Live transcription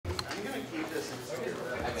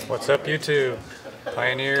What's up, YouTube?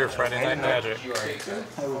 Pioneer Friday Night Magic.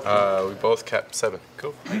 We both kept 7.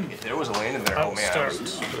 Cool. If there was a land in there, oh man, I was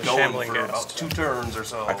going Shambling for about Ghast. 2 turns or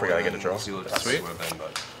so. I forgot I get a draw. See what Sweet. would have been,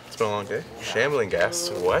 but It's been a long day. Shambling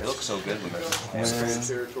Ghast. What? it looks so good when there's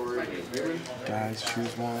Guys,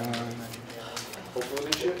 choose one.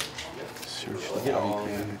 Search the all.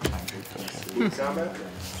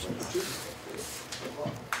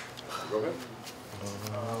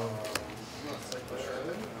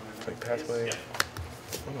 Like pathway.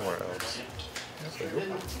 Nowhere else.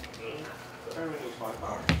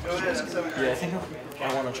 Yeah, I think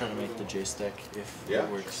I want to try to make the J stack if it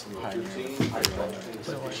works.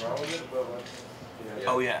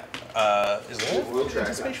 Oh yeah. Is there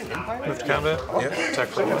anticipation in Pioneer? With combat? Yeah. Attack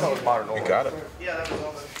for 1. You got it.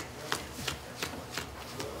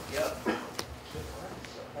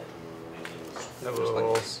 That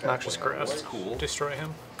will Noxious Grass. That's cool. Destroy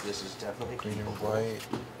him. This is definitely Green and white.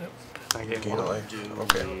 I gave Gain a 1. life.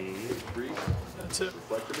 Okay. That's it.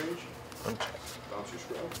 Uncheck.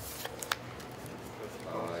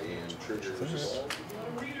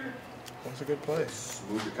 What's a good play?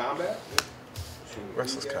 Move to combat.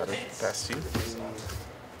 Restless Cottage. Pass to you.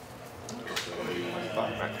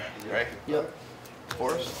 Right? Yep.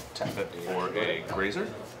 Forest. Tap it for a Grazer.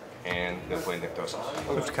 And then play Nyctosis.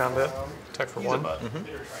 Move to combat. Attack for 1. A butt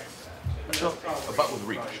with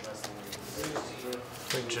reach.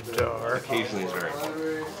 Jadar. Occasionally is very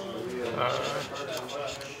important.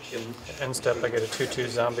 End step, I get a 2/2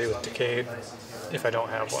 zombie with Decayed, if I don't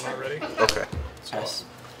have one already. Okay. Yes.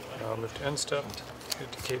 I'll move to end step. Get a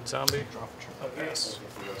Decayed zombie. I'll pass.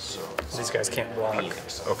 So, These guys can't block.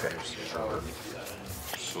 Okay.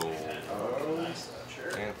 so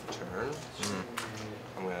and for turn,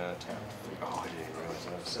 I'm gonna tap. Oh, I didn't realize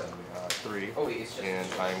that was 3. And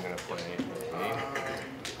I'm gonna play a.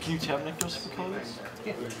 Can you tap Nyctos for colors?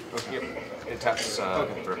 Yeah. Okay. Yep. It taps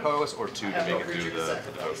for a colorless or 2 to make it do the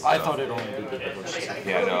I thought it only did the colors.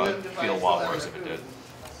 Yeah, no, it'd feel a lot worse if it did.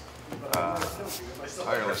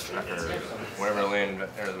 Tireless Tracker. Whenever I land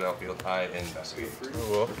enters the battlefield, I investigate.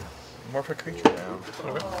 Oh, well. More for creature now. I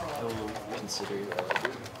will consider.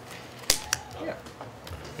 Yeah.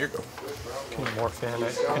 Here you go. Can you morph in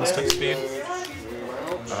at instant speed?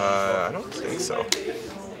 I don't think so.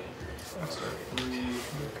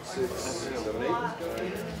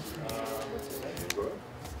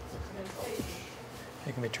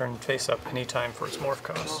 It can be turned face up anytime for its morph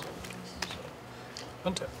cost.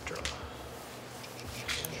 Untap, draw.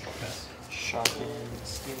 Shocking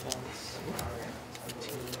steam vents.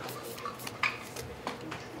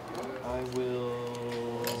 I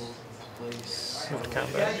will place. Move to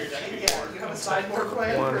combat.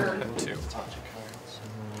 1 and 2.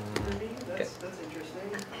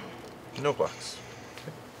 No blocks.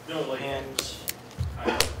 And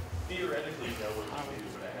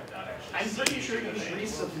I'm pretty sure you should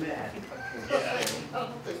resubmit.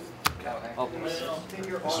 I'll This is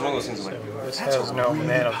one of those things like, This has no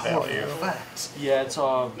mana value, yeah, it's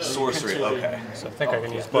sorcery, okay. so I think I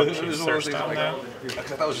can use Blood This Chief is one of those Thirst things on like, that. I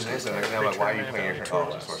thought that was just instant. Like, now I'm like, why are you playing your turn?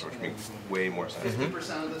 Oh, it's sorcery, which makes way more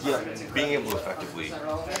sense. yeah. Being able to effectively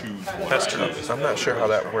choose one. Pester. So I'm not sure how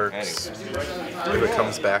that works. Anyways, If it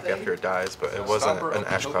comes back after it dies, but it wasn't an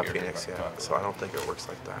Ashclaw Phoenix yet, so I don't think it works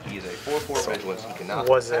like that. he is a 4/4 vigilance. He cannot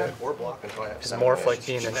Was attack it- or block until I have Is 7 morph mana. like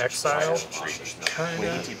being in exile?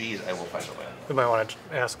 When he TBs, I will find a way. We might want to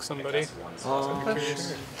ask somebody.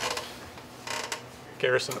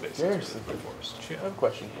 Garrison. I have a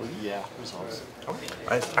question for you. Yeah, results.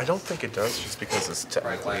 I don't think it does, just because it's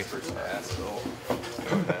technically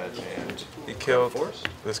you killed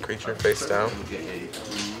this creature face down.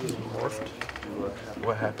 Morphed.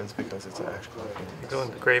 What happens because it's an Ashclaw Phoenix? Go in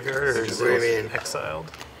the graveyard or is it exiled?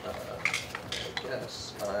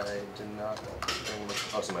 Yes, I did not bring the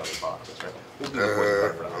somebody else's box, that's right.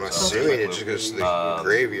 I'm assuming it's just the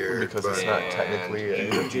graveyard, Because it's but not technically a...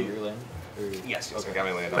 Get your land. Yes, I got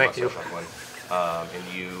my land. Thank you. One. And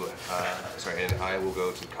you, sorry, and I will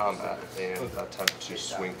go to combat and attempt to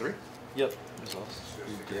swing 3. Yep. Results.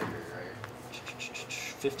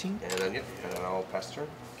 15. And then, yep, and then I'll pass the turn.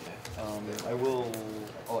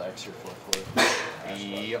 I'll X your 4/4.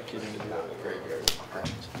 Yep. Get into the graveyard.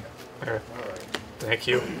 Alright. Thank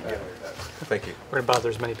you. Thank you. We're gonna bother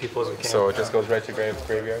as many people as we can. So it just goes right to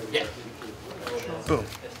graveyard? Yeah. Boom.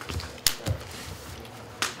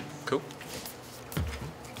 Cool.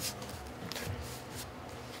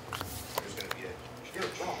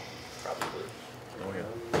 Oh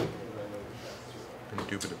yeah.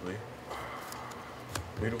 Indubitably.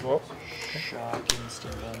 Beautiful. Shocking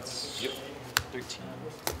steam vents. Yep. 13.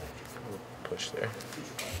 push there.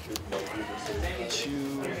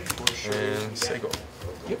 2 for sure. And Sego.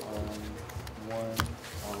 Yep. 1,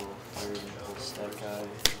 I'll fire and pulse that guy.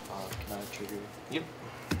 Can I trigger? Yep.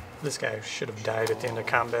 This guy should have died at the end of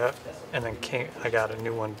combat, and then I got a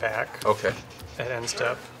new one back Okay. at end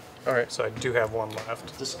step. All right. So I do have one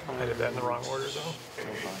left. This I did that in the wrong order though.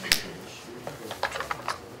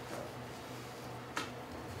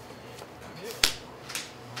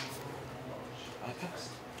 I passed.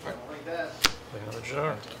 Play another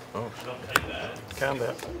jar. Oh.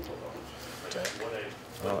 Combat. Attack.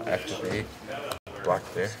 I'll activate. Block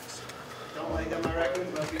there.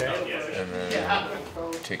 Okay. And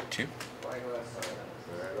then take 2.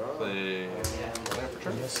 Play land for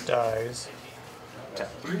turn. When this dies, Tap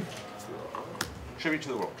 3. Tribute to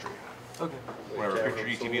the world tree. Okay. Whenever a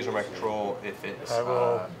creature ETBs are my control, if it's I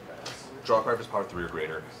will- draw a card if it's power 3 or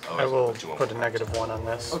greater. I Otherwise, will I'll two on put a one. -1 on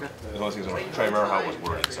this. Okay. As long as he's on. Try to remember how it was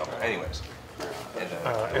worded. So, anyways. And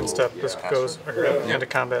then End step, this goes, or end of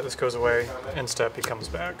combat, this goes away. End step, he comes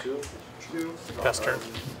back. Pass turn.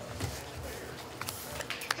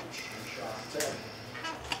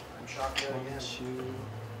 1, 2.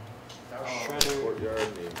 Shredder.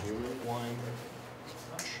 1.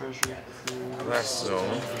 Treasure Cruise. Last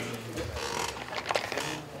zone.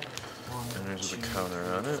 And there's the counter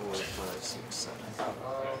on it. 4, 5, 6, 7.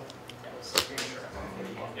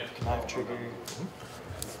 Knife trigger.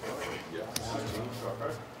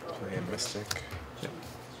 Play a Mystic.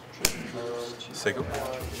 Treasure Cruise. Sego.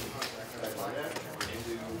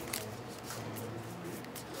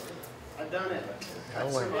 I've done it. Oh,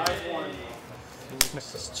 wait. Survived one.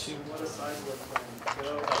 Misses. 2.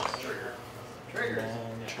 Trigger.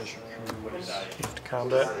 And Treasure Cruise. To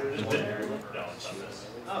combat,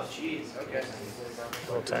 Oh, jeez. Okay.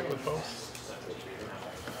 we'll attack with both.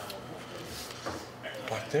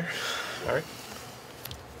 Block there. Alright,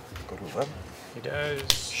 Go to 11. he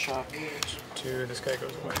dies. Shock. 2, this guy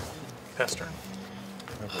goes away. Pass turn.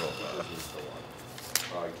 I will,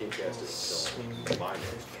 Swing.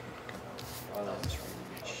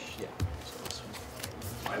 Yeah. So this one.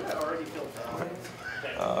 Why did I already feel down?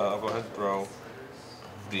 I'll go ahead and throw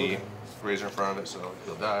the razor in front of it, so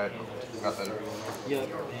he'll die. Nothing. Yep.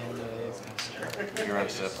 And pass. You're on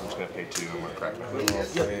step. I'm just gonna pay 2. I'm gonna crack my I'll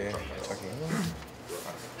play attacking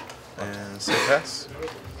one. And say pass.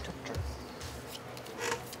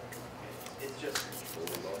 It's just.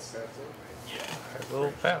 I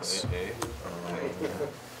will pass.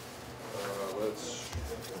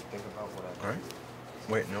 Think about what Alright.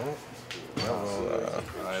 Wait, no.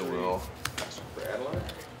 I will pass.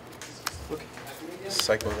 Okay.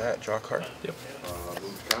 Cycle that, draw a card. Yep.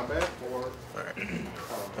 Combat or Alright.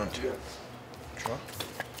 1, 2. Draw.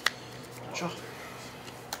 Draw.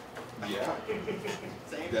 yeah.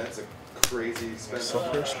 That's a crazy expensive.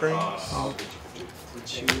 Silver Spring. The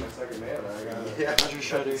 2. Yeah. Treasure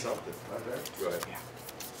Shredder. Something. Good.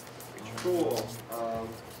 Cool.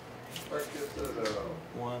 Let's get to the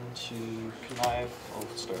 1, 2. Connive. I'll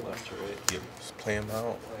start left to right. Yep. Just play them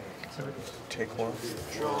out. Take 1.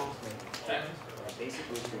 Draw.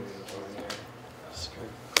 Discard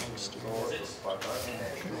Constable.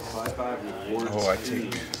 5/5 reward. Oh, I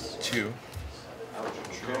take 2.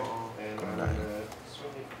 Draw. Go 9.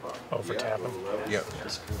 Oh, for tapping. Yep.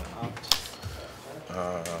 Discard Opt.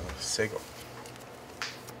 Sego.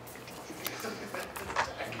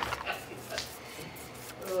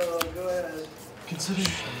 Oh, go ahead. Consider.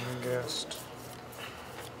 Guest.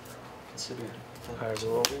 Consider. I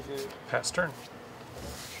will pass turn.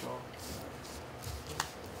 Draw.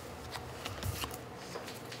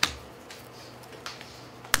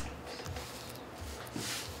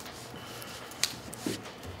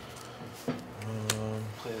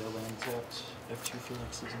 Play a land tapped. I have 2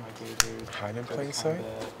 Phoenixes in my graveyard. Hide in Go to plain sight?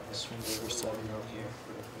 combat, swing for 7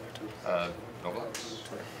 here. No blocks.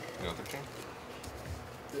 No 13.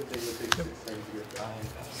 I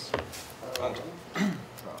pass. Untap.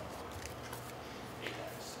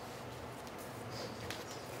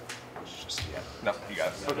 Just, yeah. No, you got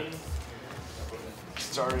it. Okay.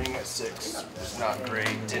 Starting at 6 was not great.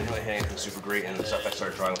 Didn't really hit anything super great, and the stuff I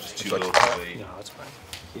started drawing was just too Like low. that? Really. No, it's fine.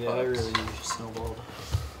 Yeah, I really snowballed.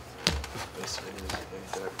 This is a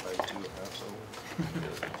deck I do have some.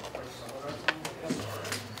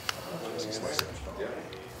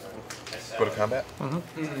 Go to combat.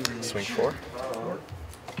 Mm-hmm. Swing 4.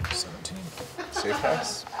 17. Say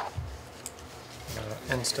pass.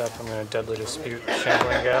 End step, I'm going to Deadly Dispute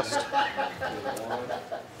Shambling Guest.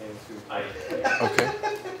 Okay.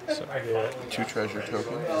 So I get, 2 treasure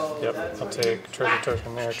tokens. yep, I'll take treasure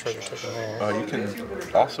token there, treasure token there. You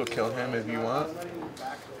can also kill him if you want.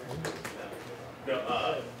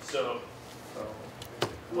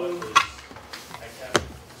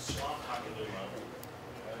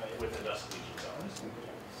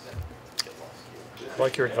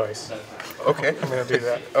 like your advice. Okay. I'm going to do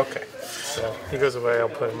that. Okay. So he goes away, I'll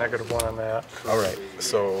put a -1 on that. Alright,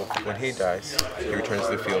 so when he dies, he returns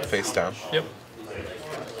to the field face down. Yep.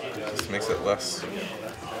 This makes it less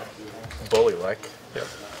bully-like. Yep.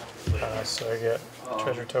 So I get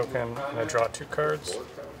treasure token, and I draw 2 cards.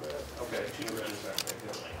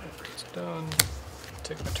 It's done.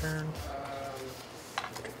 Take my turn.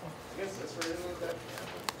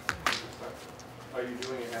 Are you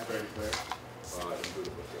doing it after I declare?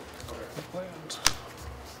 Land.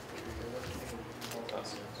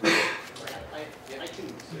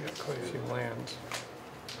 Quite a few lands.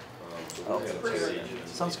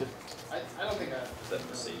 Sounds good. I don't think I.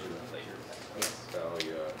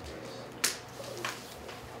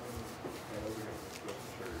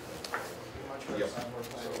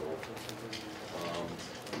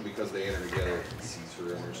 Because they enter together, he sees her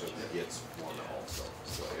in there, so he gets one also.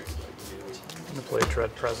 So everybody I'm going to play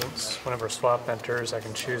Dread Presence. Whenever a swap enters, I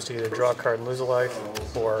can choose to either draw a card and lose a life,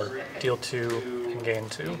 or deal 2 and gain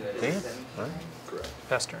 2. Damn. Alright.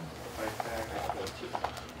 Pass turn.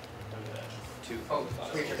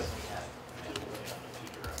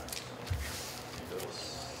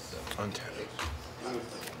 Untap.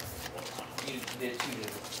 You did 2 to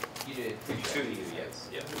you did 2 to you, yes.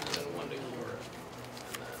 Yeah. And then 1 to Kiora.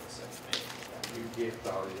 And then 2nd You get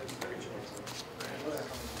value that's very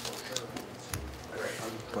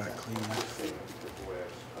Black clean.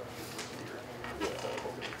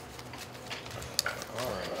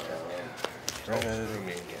 Red.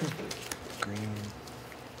 Green.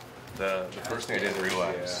 The first thing I didn't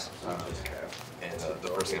realize, and the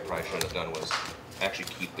first thing I probably should have done was actually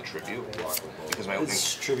keep the tribute, because my opening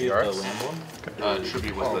Is tribute the land one?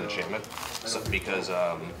 tribute was the enchantment, so, because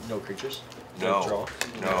No creatures? no,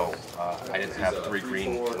 I didn't have 3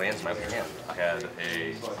 green lands in my hand. I had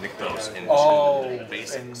a Nykthos and 2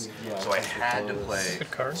 basics, so I had to play.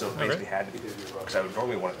 Good card. So basically had to be, because I would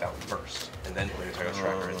normally want it down first, and then play the Tiger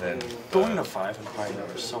Striker, and then Going to 5 and playing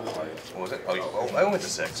it was so hard. what was it? Oh, I only went to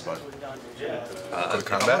 6, but if I'm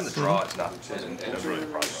combat? on the draw, it's not. It doesn't really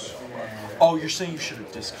problem. Oh, you're saying you should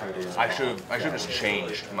have discarded. I should have just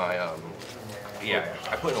changed my yeah.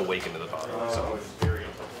 I put an Awaken to the bottom. So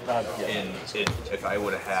and if I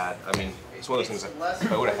would have had, I mean, it's one of those things that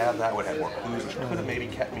if I would have had that, I would have had more clues, which could have maybe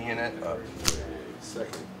kept me in it. But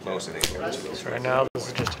most of things are 2. So right now, this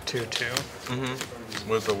is just a 2/2.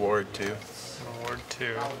 With the ward too. Ward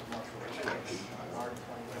 2.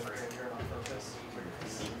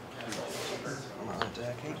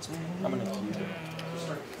 I'm gonna keep it.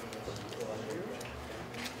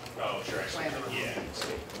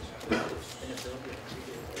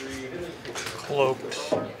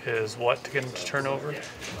 Cloaked is what to get him to turn over?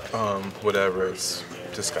 Whatever its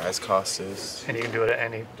disguise cost is. And you can do it at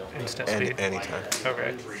any instant speed? Anytime.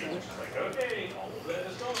 Okay.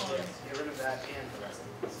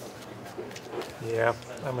 Yeah,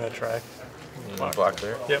 I'm going to try. Block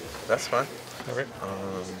there? Yep. That's fine. Okay.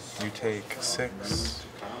 You take 6.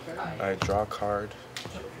 I draw a card.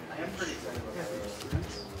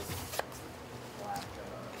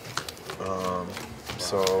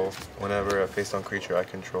 So whenever a face-down creature I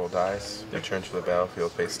control dies, return to the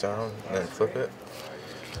battlefield face down, and then flip it.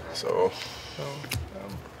 So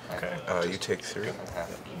Okay. you take 3. We're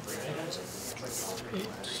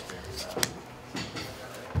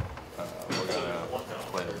gonna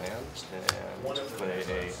play the land and play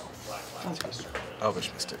a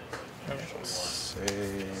Elvish Mystic.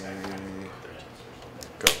 Say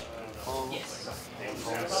go.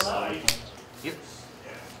 Yep.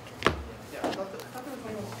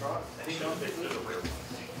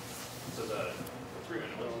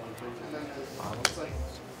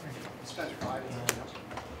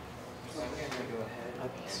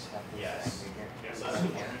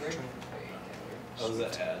 How does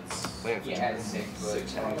that add? Land You add 6, but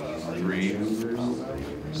 3.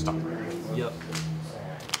 Stop. Yep.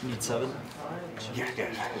 Need 7? Yeah.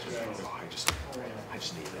 I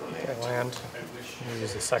just need it. Okay, land. You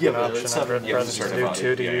use the second but option it's on Red yeah, Presence to do certified.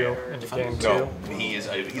 2 to Yeah, you yeah. and you gain 2. No,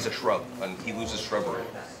 he's a shrub, and he loses shrubbery.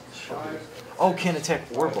 Oh, can't attack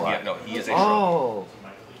or block. Yeah, no, he is a shrub. Oh.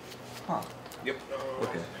 Huh. Yep.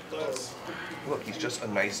 Okay. Look, he's just a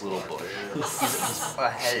nice little bush. He's a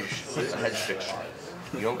hedge fixture.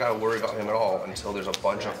 You don't gotta worry about him at all until there's a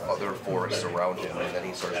bunch of other forests around him, and then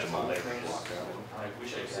he starts to move.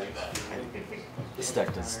 This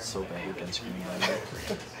deck does so bad against green.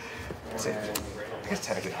 I guess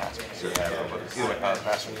technically pass me. So yeah, but either way,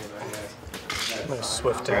 pass me. I'm going to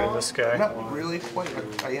swift into this guy. Not really quite.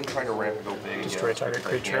 I am trying to ramp and go big. and Destroy get target as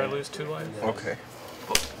quick as I creature, I can. lose 2 life. Okay.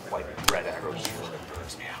 But like red aggro just really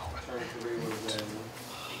burns me out.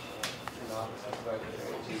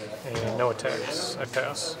 And no attacks. I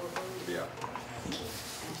pass. Yeah.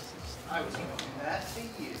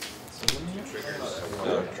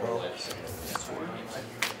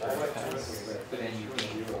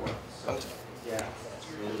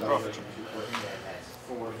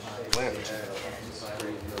 Land.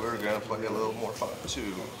 We're gonna play a little more fun.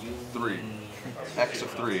 2, 3, X of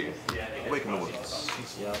 3. Awaken the Woods.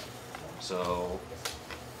 Yep. So.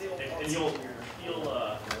 And you'll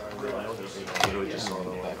Literally just saw the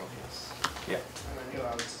line. Yeah.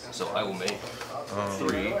 So I will make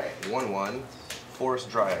 3, 1/1 Forest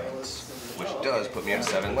Dryads, which does put me at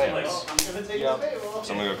 7 lands. Yep.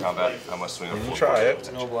 So I'm gonna go combat. I must swing a You full try it.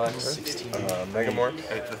 Monoblack 16.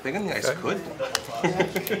 Megamorph. The thing in the ice could.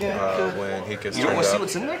 When he gets You don't turned want to see up,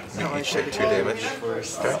 what's in there? you each take 2 damage.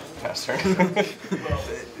 Pass turn.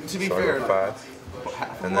 To be So I fair, go 5.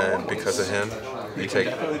 And then because of him, you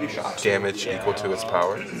take damage equal to its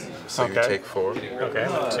power. So you Okay. take 4. Okay,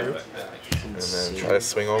 I'm at 2. And then try to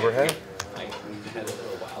swing overhead.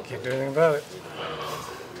 Can't do anything about it.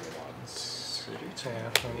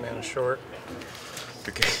 Yeah, 1 mana short.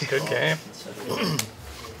 Good game. Good game.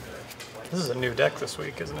 This is a new deck this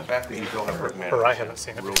week, isn't the it? fact that you don't have brick mana. Or I haven't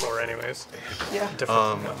seen it before anyways. Yeah.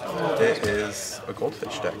 Different. It is a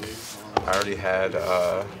goldfish deck. I already had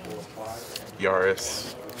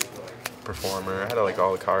Yaris, Performer. I had like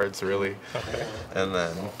all the cards really. Okay. And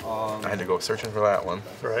then I had to go searching for that one.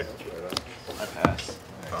 Right. I pass.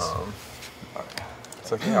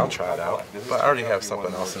 So yeah, I'll try it out. But I already have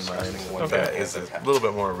something else in mind that is a little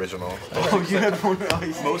bit more original. Oh, you had one.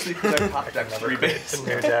 Mostly because I popped deck 3 base.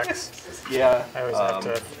 The new decks. Yeah. I always have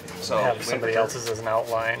to So have somebody else's as an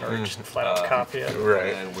outline or just flat out copy it.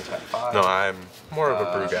 Right. And which had 5. No, I'm more of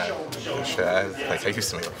a brew guy. Shit, I used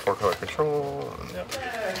to make like 4-color control. And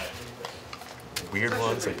weird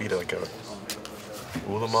ones. I beat like a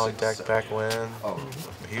Ulamog deck back when.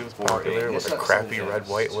 He was popular with a crappy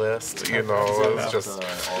red-white list. You know, it was just.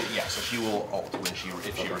 Yeah, so she will ult when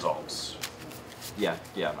if she resolves. Yeah,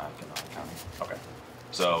 I'm not counting. Okay.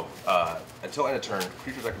 So until end of turn,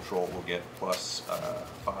 creatures I control will get plus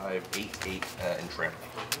 5, 8, and trample.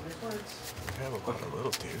 I have a lot of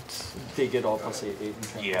little dudes. They get all plus 8 and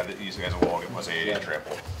trample. Yeah, these guys will all get plus 8 and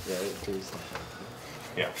trample. Yeah, it is.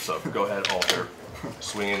 Yeah. So go ahead, alter,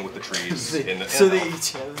 swing in with the trees. So they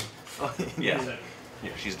each have. Yeah.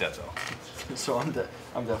 Yeah, she's dead though. So I'm dead.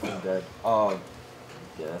 I'm definitely dead. Yeah,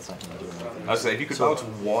 that's not gonna do anything. I was saying if you could bounce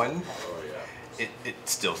 1, it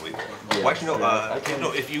still's lethal. Yeah, Well, actually, no. yeah, I can-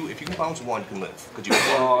 No, if you can bounce 1, you can live. Could you?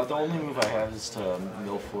 The only move I have is to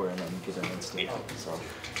mill 4 and then get an instant. Yeah. So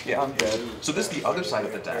Yeah. I'm dead. So this is the other side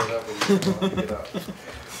of the deck.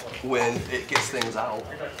 When it gets things out,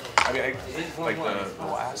 I mean, like the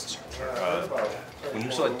last, when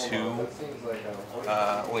you still had 2,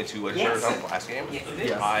 only 2 legendaries out in the last game,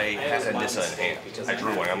 I had a Nissa in hand. I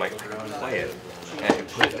drew one. I'm like, I can play it, and I could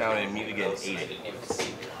put it down and immediately get an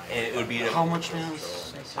 8. And it would be How much mana?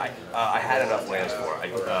 I had enough lands for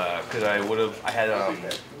it, because I would have. I had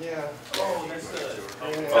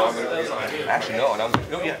actually no, and it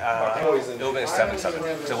would have been a 7/7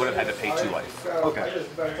 because I would have had to pay 2 life. Okay.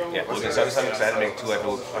 Yeah, it would have been 7/7 because I had to make 2 life.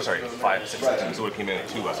 Oh, sorry, 5, 6, 7. So it came in at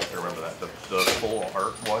 2 life. I have to remember that. The full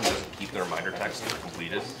art one doesn't keep the reminder text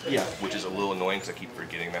completed. Yeah. Which is a little annoying because I keep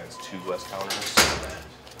forgetting that it's 2 less counters.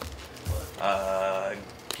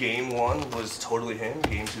 Game 1 was totally him.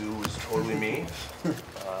 Game 2 was totally me.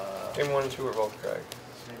 Game 1 and 2 were both correct.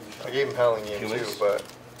 I gave him Hell in game 2, but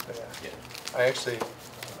Yeah. I actually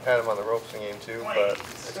had him on the ropes in game 2, but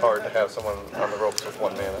it's hard to have someone on the ropes with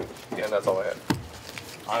 1 mana, and that's all I had.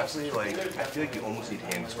 Honestly, like I feel like you almost need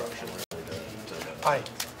hand disruption to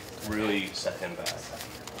really set him back.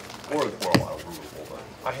 Or a lot of removal, but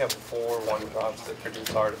I have 4 1-drops that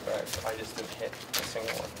produce artifacts. I just didn't hit a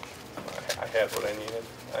single one. I had what I needed.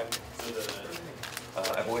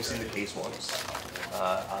 I've always seen the case once.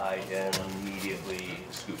 I immediately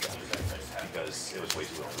scooped after that because it was way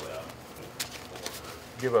too early.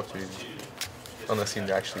 Give up to you. Unless you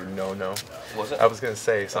actually no. Was it? I was gonna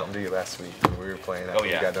say something to you last week when we were playing. After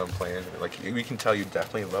yeah. you got done playing. Like we can tell you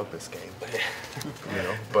definitely love this game. You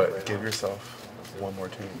know, but give yourself one more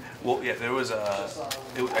turn. Well, yeah, there was I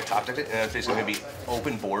top decked it, and it's basically going to be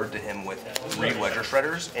open board to him with 3 Ledger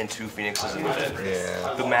Shredders and 2 Phoenixes in the pit.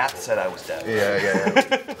 Yeah. The math said I was dead. Yeah.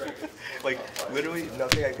 Like literally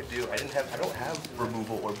nothing I could do. I don't have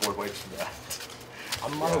removal or board wipes for that.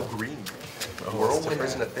 I'm mono green. Whirlwind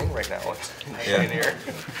isn't a thing right now. Yeah. In here.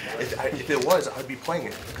 If it was, I'd be playing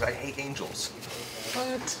it because I hate angels.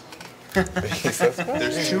 What?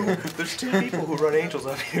 There's two people who run angels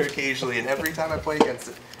up here occasionally, and every time I play against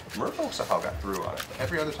it, Merfolk somehow got through on it. But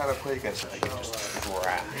every other time I played against it, I get just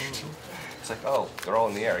thrashed. It's like, oh, they're all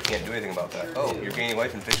in the air. I can't do anything about that. Oh, you're gaining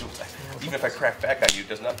life and visual. Even if I crack back on you, it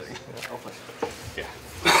does nothing. Yeah.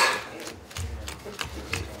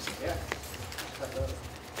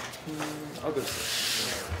 I'll go.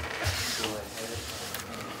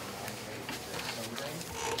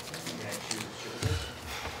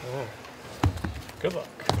 Oh. Good luck.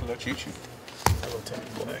 No cheat sheet. I will take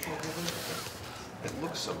play. It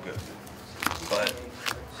looks so good, but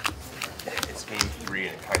it's game 3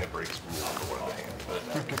 and it kind of breaks rules for one of the hands, but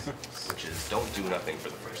which is don't do nothing for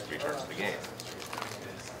the first 3 turns of the game.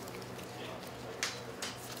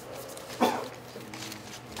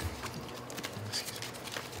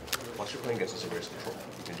 Once you're playing against Azorius control,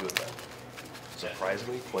 you can do it then.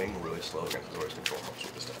 Surprisingly, playing really slow against Azorius control helps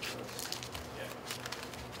with this deck.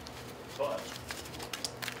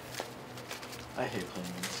 I hate playing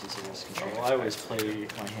against Azorius control. I always play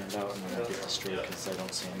my hand out and then I get destroyed because I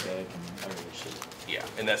don't sandbag and I really should. Yeah,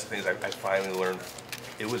 and that's the thing is I finally learned.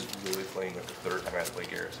 It was really playing like the 3rd time I had to play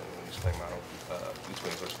Garrison when he was playing Mono, he was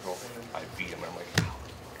playing Azorius control. I beat him and I'm like, how the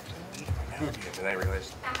fuck did I beat him? I never beat him. And then I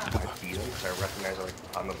realized I beat him because I recognize like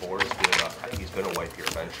on the board he's gonna wipe here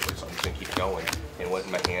eventually, so I'm just gonna keep going. And what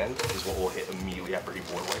in my hand is what will hit immediately after he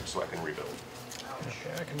board wipes, so I can rebuild.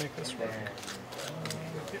 Okay, I can make this work.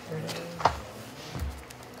 Get rid of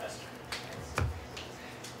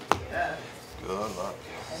Good luck.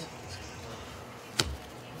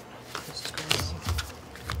 this is going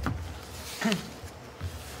on.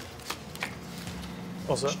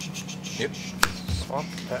 All set? Yep. Swamp,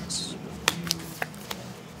 pass.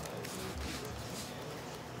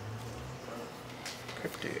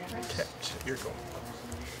 Tapped. You're going.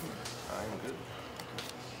 I'm good.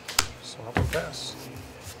 Swamp and pass.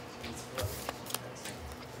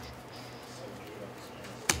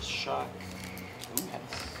 Shock.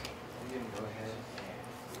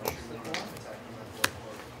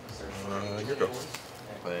 You're going.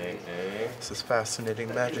 Play a. This is fascinating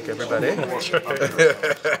magic, everybody. That's right.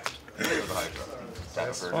 Tap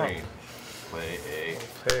for Swamp. green. Play a.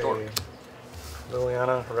 Pay Dork.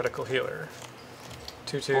 Liliana, Heretical Healer.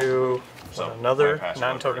 2/2. So, When another I pass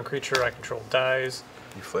non-token one. creature I control dies,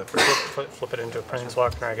 You flip it. flip it into a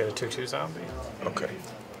planeswalker and I get a 2/2 zombie. Okay.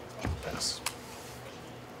 Pass.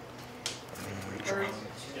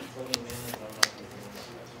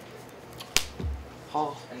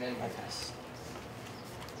 Paul. And then I pass.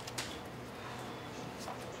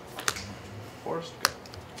 Forest. Go.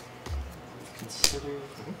 Consider.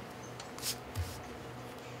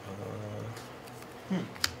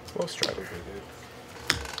 Ghost Strider.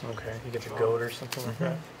 Okay, you get the goat or something like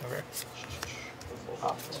that? Okay.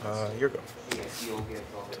 You're go. Yes, you'll get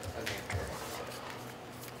all the, okay.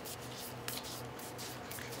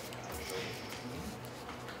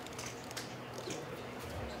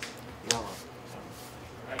 Yellow.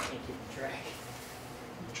 I can't keep track.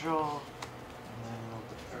 Draw. And then I'll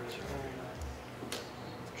defer turn.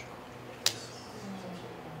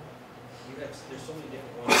 There's so many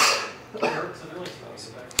different ones. So there really two ways to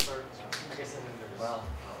start. I guess then there's. Well,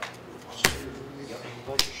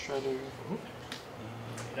 Budget Shredder.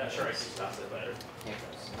 Not sure I can stop it better.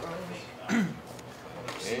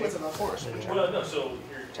 A forest. Well, no, so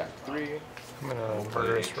you're. Tap 3. I'm gonna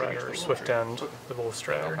Murderous Rider, Swift End, the Wolf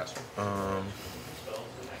Strider.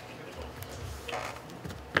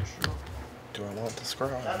 Do I want the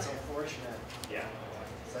scroll? That's unfortunate. Yeah.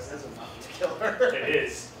 That is a not to kill her. It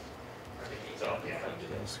is. So, yeah.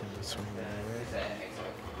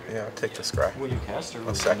 Yeah, I'll take the scry. Will you cast or will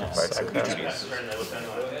I'll you sacrifice not? it. Sacrifice.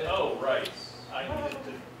 Oh, right. I needed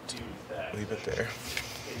to do that. Leave it there.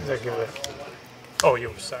 Does that give it? Oh,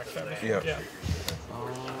 you sack that. Yeah.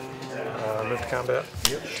 Move combat.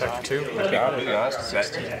 Yep. Check 2. To be completely honest,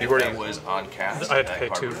 that was on cast. I had to pay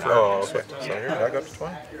 2 for Oh, okay. So here, back up to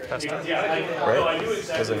 20. pass turn. Right?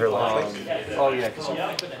 Is it her life? Oh yeah, because you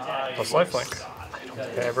Plus lifelink. I don't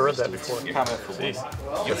think I ever read that before. comment for See,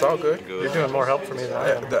 one. It's all good. you're doing more help for me than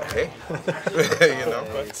I am. Hey. You know.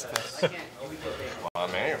 On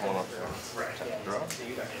Manor, hold on. Tap draw.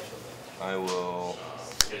 I will.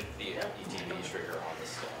 get the ETB trigger on the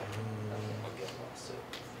stuff.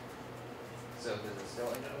 So does it still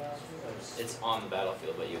enter the battlefield? It's on the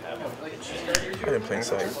battlefield, but you haven't. I didn't think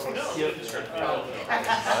so. I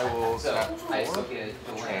will So tap I still 4. get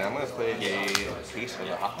the And I'm going to play a piece of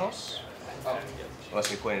the hot house. Unless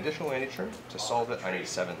we play an additional land each turn. To solve it, I need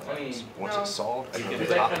 7 lands. Once it's solved, I can get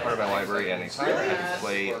the top part of my library and I can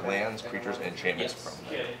play lands, creatures, and enchantments from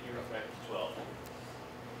there.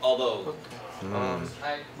 Although, I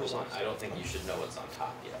don't think you should know what's on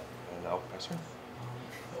top yet. And I'll pass her.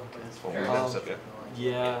 Well, we're done stuff, yeah.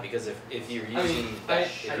 Yeah. Because if you're using that,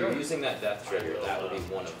 if you're using that death trigger, that would be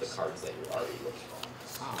one of the cards that you're already looking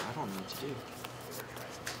at. Wow, I don't know what to do.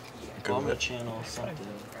 Go Well, I'm with gonna it. channel something.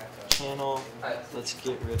 Channel. Let's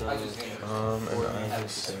get rid of. And I will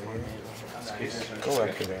say, go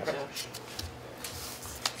after that.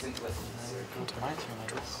 Go to my turn,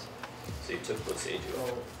 I guess. So you took the Sage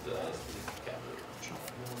off the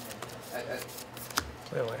cabinet.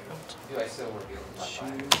 Play land. Do I still reveal my 2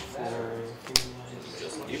 for.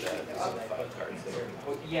 just leave that as 5 cards there?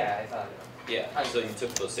 Yeah, I thought. Yeah, so you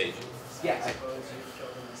took those Sage. Yeah,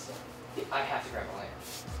 I have to grab a land.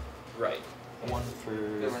 Right. 1 for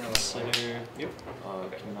consider. Yep.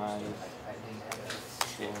 Deny.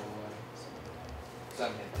 So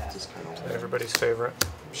I'm gonna pass. Discard. Everybody's favorite,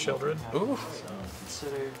 Shieldred. Ooh,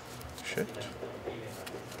 Consider. shit.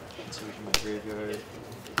 Consider to my graveyard.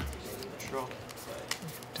 Draw.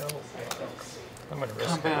 Don't. I'm gonna risk it.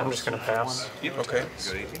 Combat. I'm just gonna pass. Yep. Okay.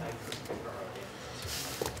 Good 18.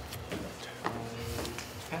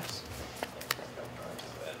 Pass.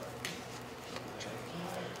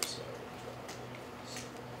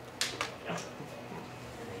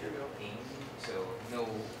 So no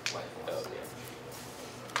white falls.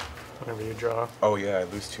 Whenever you draw. Oh yeah, I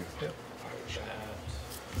lose 2. Yep.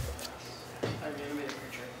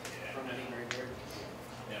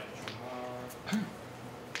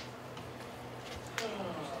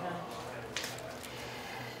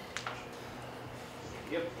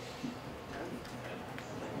 Yep.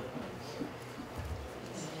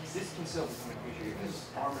 This can still become a creature because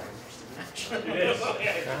armor is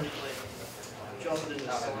Okay. jumped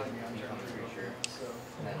into someone creature.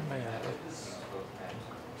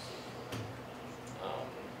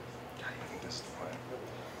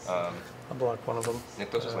 So I'll block one of them.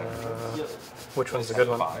 Nicholas is like, Which one's the good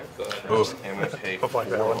one? 5. Go ahead. Oof. I'm going to take I'll 4 block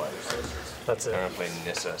that one. life. That's I'm it. going to play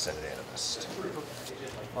Nissa, Ascended Animist.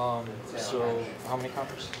 So how many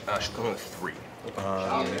counters? She'll come in with 3.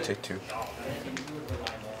 You take 2.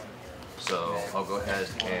 So I'll go ahead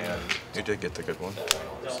and You did get the good one.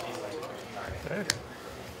 Okay.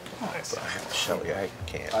 Nice. Shelly, I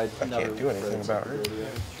can't never do anything played about her.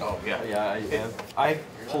 oh yeah. Yeah, I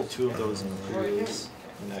pulled 2 of those in previous.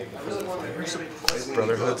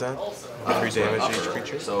 Brotherhood's on. 3 damage each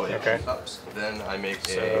creature. So it Okay. ups. Then I make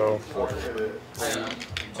So- a 4.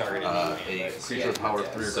 A creature with power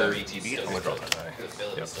 3 or greater ETB. I'm gonna draw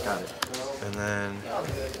that. Got it. And then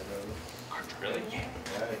Really?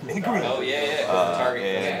 In green. Oh yeah. Target.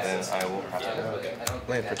 And then I will have to. Okay.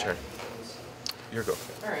 land for turn. Your go.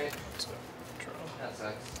 alright. That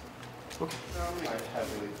sucks. I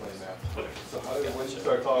heavily play that. So when you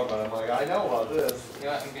start talking about it, I'm like, I know about this. You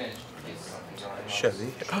know what, I'm gonna use something drawing.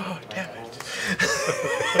 Chevy. Oh, damn it.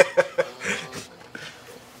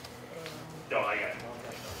 No, I got it.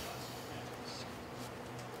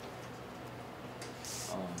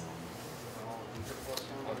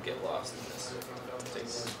 I'll get lost in this. It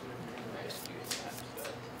takes nice few taps,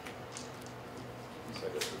 but so I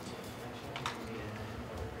go 13.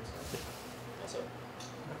 What's up?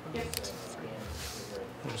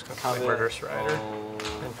 I'm just gonna play Combat. Murderous Rider Oh.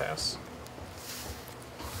 and pass.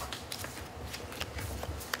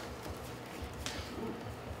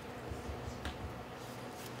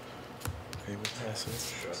 Okay, with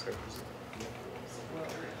passes. Draw card.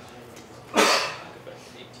 Go back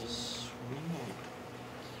to 18. Swing at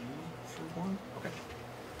you for 1. Okay.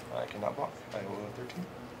 I cannot block. I will 13.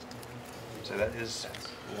 So that is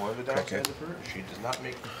one of the downsides of her. She does not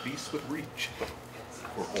make beasts with reach.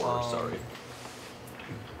 Or horror, sorry.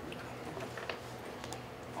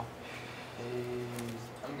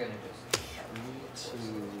 I'm gonna just.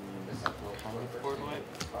 Board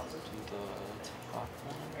wipe. Do the top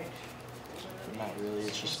one. But not really,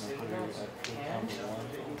 it's just gonna put her down to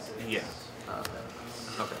 1. Yeah.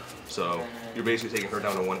 Okay. So you're basically taking her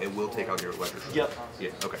down to 1. It will take out your electric. Yep. Yeah.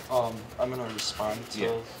 Okay. I'm gonna respond to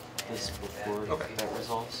Yeah. this before Okay. that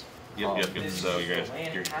resolves. Yep. So you're I'm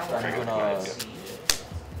gonna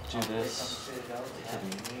do this,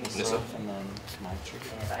 Nissa. and then my trigger.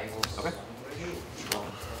 Okay. Draw.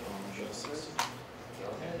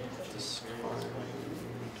 Discard.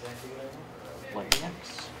 Lightning X.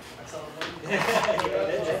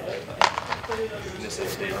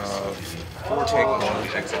 Take 1, be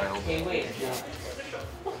exiled. Hey, wait.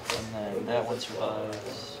 And then that one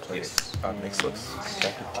survives. Yes. Makes looks.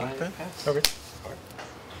 Second Kingpin. Okay.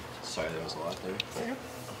 Sorry, there was a lot there.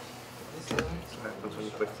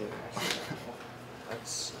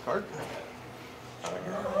 That's a card.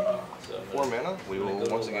 4 mana. We will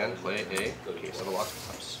once again play a Case of the Lost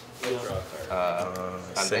Cups.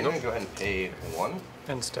 I'm then going to go ahead and pay 1.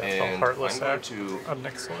 Instead, And I'll Heartless I'm going Act to up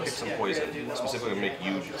next pick list. some poison, specifically to make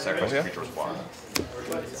you sacrifice a creature spawn.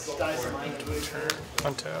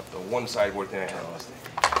 Untap. The one sideboard thing I have.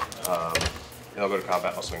 And I'll go to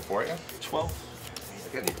combat, I'll swing for it. 12.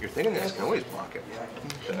 Again, you're thinking this, I can always block it.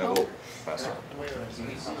 Then I will pass turn.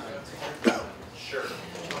 Sure.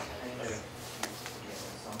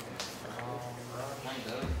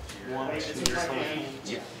 1, 2,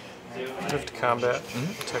 5. Move to combat.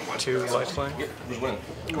 Take 2 lifeline. Yep, who's winning?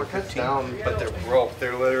 We're cut down, but they're broke.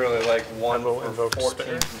 They're literally like 1 will for invoke 14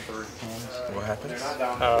 despair. for What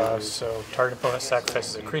happens? So target opponent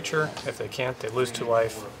sacrifices a creature. If they can't, they lose 2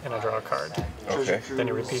 life and I draw a card. Okay. Then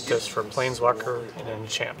you repeat this for Planeswalker and an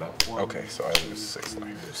enchantment. Okay, so I lose 6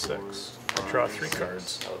 life. 6. Draw 3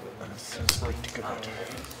 cards. That's pretty good.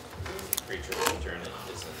 Creature will turn it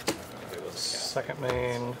isn't if it wasn't cast. Second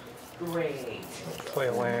main. Play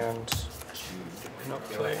a land. No,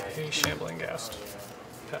 play a Shambling Ghast.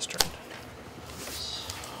 Pass turn.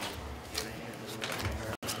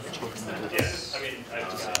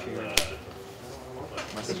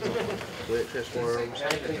 Split transforms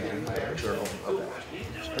and journal of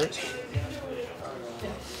that.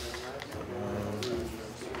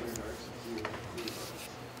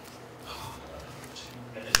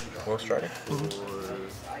 Will strike.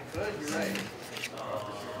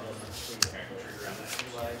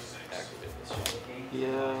 Yeah,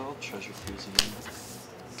 I'll treasure freeze again.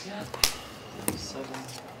 7.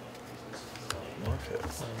 Morph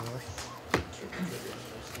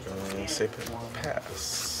it. Safe it.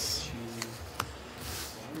 Pass.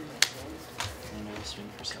 2. And I'll swing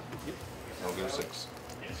for 7. Yep. I'll go 6.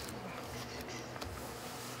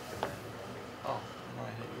 Oh, no, I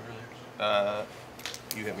hit you earlier.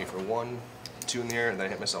 You hit me for 1, 2 in the air, and then I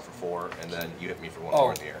hit myself for 4, and then you hit me for 1 Oh,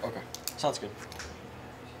 more in the air. okay. Sounds good.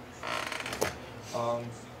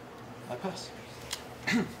 I pass.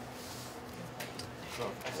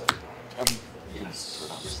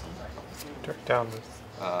 Direct down with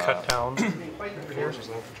cut down. Force is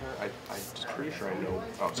left for turn. I'm pretty sure I know.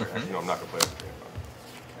 Oh, sorry. Actually, no, I'm not going to play this game.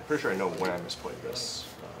 I'm pretty sure I know when I misplayed this.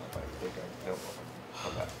 But I think I don't know.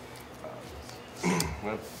 Okay. I'm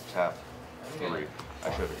going to tap 3. I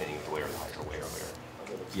should have been hitting the way or the hydro way earlier.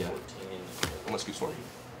 Yeah. I'm going to scoop storm.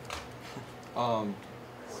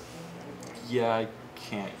 Yeah, I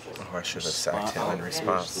can't. Oh, I should have sacked him in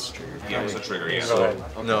response. Yeah, it's the trigger. Yeah. Go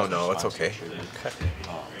ahead. No, no, it's okay. Okay.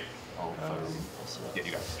 Yeah,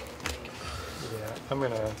 you got it. Yeah, I'm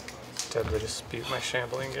gonna deadly dispute my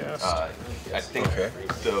Shambling Ghast. I think, Okay.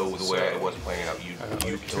 though, the way I was playing out, you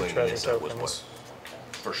two killing treasure Nissa was tokens. what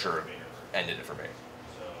for sure ended it for me.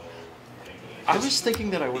 I was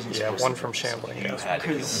thinking that I wasn't Yeah, supposed 1 to. from Shambling You Ghast. had to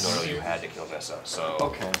kill, Because- you had to kill Nissa. So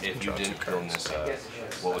Okay. if you didn't kill Nissa,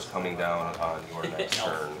 what was coming down on your next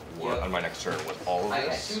turn, on my next turn, was all of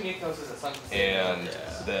this. And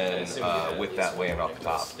then with that land off the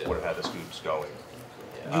top, would have had the scoops going.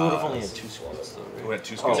 You would have only had 2 scoops though, right? We had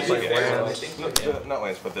 2 scoops. like yeah. lands. Not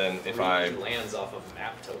lands, but then if I lands off of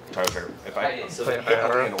map token. if I Play hit a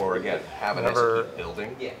IR. land or again have a nice Whenever- keep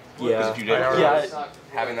building. Yeah. Because if you didn't, IR. Yeah,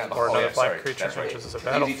 having that Or oh, another yeah, black sorry, creature that's right. enters as a ETB,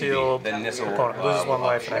 battlefield. then Nissa will, Opponent loses 1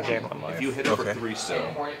 life and I gain 1 If life. you hit it for Okay. 3 still,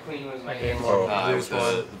 I gain 1, lose with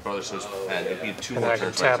 1. the Brother Sister, and it'd be 2 And more I can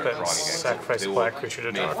turns right tap start it, drawing again. sacrifice They a will black creature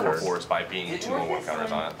to make draw a 4 card. force by being 2 or 1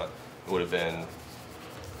 counters on it, but it would have been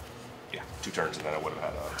 2 turns and then I would have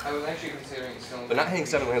had a. I was actually considering still. But not hitting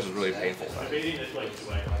 7 lands was really painful. Debating it like,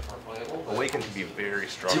 do I? Awaken can be very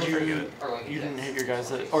strong. Did if I get you? it. You didn't hit your guys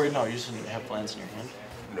that, or no, you just didn't have lands in your hand.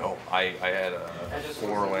 No, I had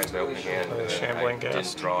 4 lands in my opening hand, and then I Shambling didn't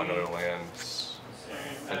Ghast. draw another land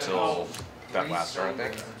until that last turn, I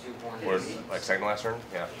think. Or like second to last turn,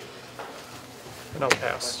 yeah. And I'll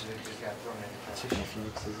pass. Taking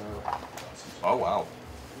Phoenixes out. Oh wow.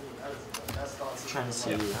 Trying to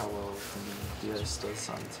see how well the ice does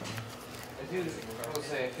on its own.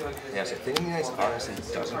 Yeah, so Thinking the Ice honestly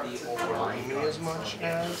doesn't worry me as much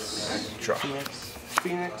as Draw.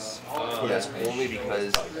 Phoenix. But that's only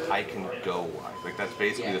because I can go wide. Like that's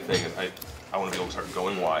basically the thing. Is I want to be able to start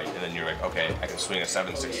going wide, and then you're like, okay, I can swing a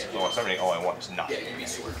 7/6, oh, 7/8. All I want is nothing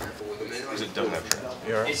because it doesn't have trans.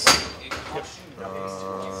 You're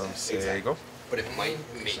say go. But it might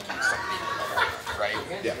make you something, right?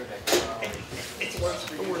 Yeah.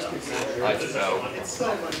 I just know.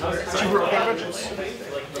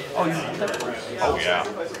 Oh yeah.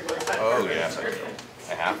 Oh yeah.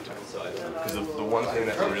 I have to. Because the one thing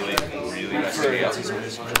that really messes me up.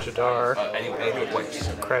 Jadar. Anything with whites.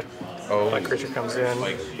 Black creature comes in.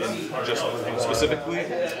 Like, just specifically,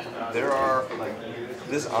 there are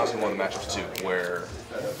this is honestly one of the matchups too, where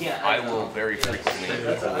I will very frequently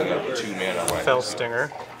hold up 2 mana when Fell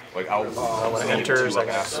Stinger. like I'll When it enters, I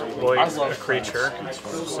can exploit a creature.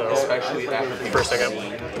 So especially after first I got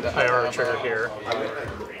IR trigger here.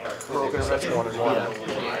 That's 1 and 1.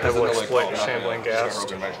 I will exploit Shambling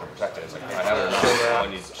Ghast.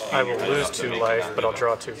 I will lose 2 life, but I'll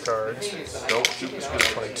draw 2 cards.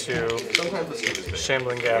 22.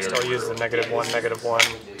 Shambling Ghast, I'll use the -1/-1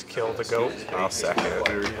 to kill the goat. I'll second it.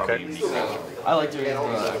 Okay. I like doing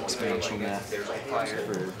expansion math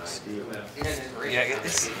for speed.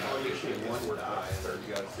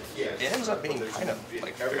 Yeah, it ends up being kind of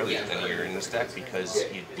like fairly linear in this deck because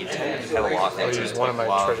you tend to have a lot. I'll use one of my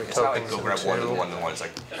treasure It's not like tokens go grab 1 and 1 and 1. It's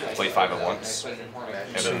like play 5 at once, and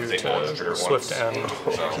then they hold the trigger Swift once. end.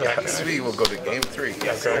 Yes, we will go to game 3.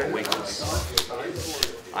 Okay.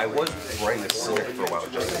 I was writing a cynic for a while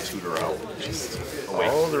just to tutor out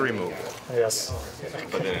All the removal. Yes.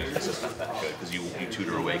 but then it's just not that good because you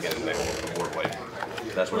tutor Awaken and they hold board wipe.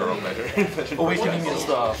 That's what our own measure. Awakening is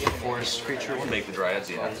the forest creature one. Make the Dryads,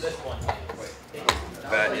 yeah.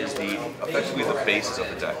 That is effectively the basis of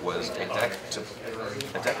the deck was a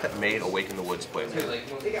deck that made Awaken the Woods playable.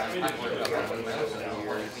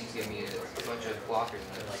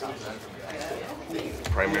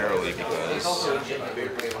 Primarily because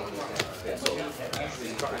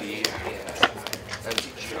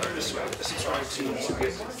subscribed to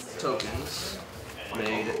get tokens,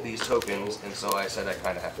 made these tokens, and so I said I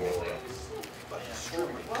kind of have to make them.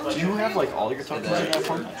 Do you have like all your tokens in that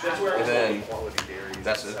form? And then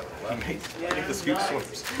that's it. He made the scoop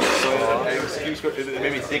storms. So it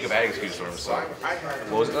made me think of adding scoop storms. So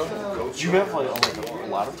what was it though? Do you have like a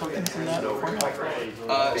lot of tokens in that form?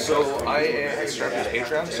 So I strapped his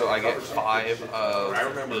Patreon, so I get 5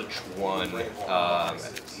 of each one.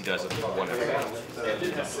 He does it 1 every day.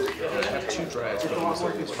 And I have 2 Dryads, but almost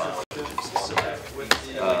like these 5.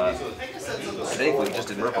 Thankfully, we just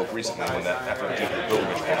did Merfolk recently when that after I did the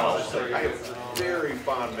pilgrimage came out. I have very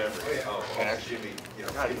fond memories. And actually,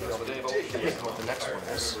 God, even though I think what the next one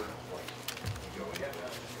is.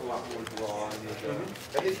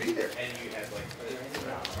 And they'd be there.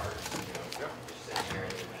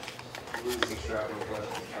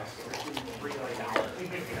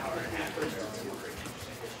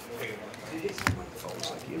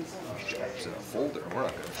 Almost like you. It's in a folder. We're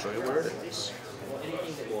not going to show you where it is.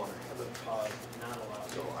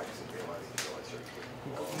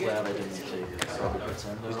 Glad I didn't take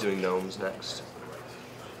He's doing gnomes next.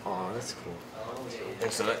 Oh, that's cool.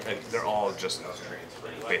 And so they're all just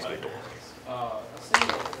basically door.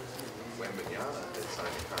 When Manana had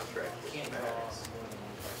signed a contract with Max,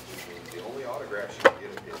 the only autographs you can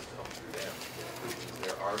get is come through them.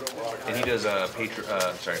 There are no autographs. And he does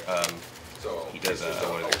So he does this was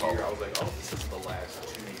what is it called? I was like, oh, this is the last 2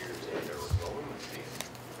 years that they were going to see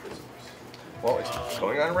Christmas. Well, it's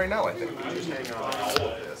going on right now, I think. You just hang on to all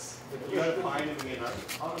of this. You gotta find him again. I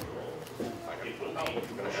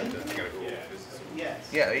gotta go business.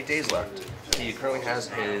 Yeah, 8 days left. He currently has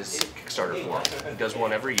his Kickstarter form. He does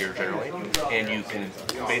one every year generally, and you can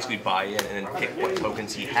basically buy in and then pick what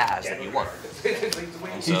tokens he has that you want.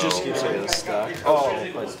 He just gives it a stack. Oh,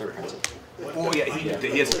 but it's third person. Well, yeah, he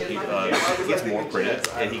gets more printed,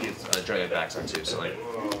 and he gets giant backside too. So like,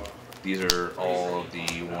 these are all of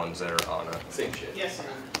the ones that are on a. Same shit.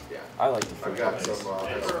 I like the food.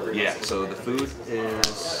 Yeah, so the food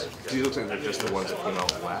is. These look like they're just the ones that came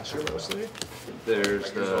out last year mostly. There's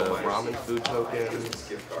the ramen food token.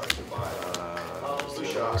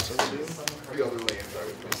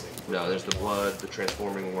 No, there's the blood, the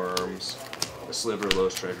transforming worms, the sliver,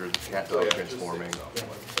 Lost treasure, the cat dog transforming,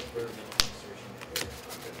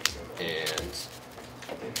 and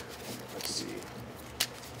let's see.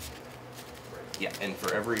 Yeah, and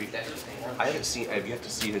for every, I've yet to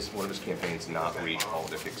see one of his campaigns not reach all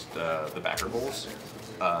the backer goals.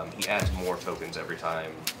 He adds more tokens every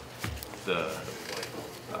time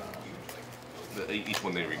each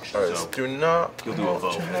one they reach. Alright, So do not he'll do a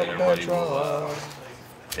vote, and then everybody will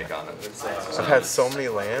take on it. I've had so many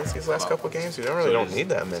lands these last couple games. You don't need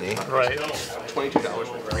that many. Right. $22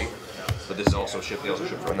 for free, but this is also shipped. They also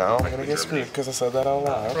ship But from. now I'm gonna get screwed because I said that out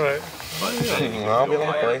loud. Right. But then I'll be able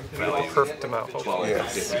to play. You get the perfect amount, hopefully.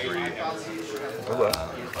 Yes. 53, Good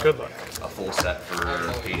luck. Good luck. a full set for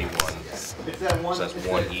 81. So that's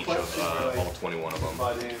 1 each of all 21 of them.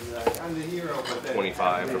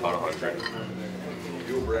 25 for about 100. I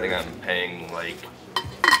think I'm paying like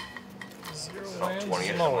about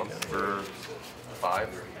 20-ish a month for 5.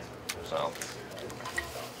 So.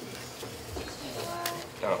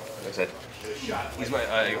 Oh, I said, he's my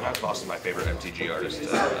boss is my favorite MTG artist,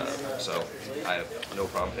 so I have no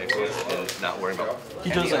problem paying for it and not worrying about. He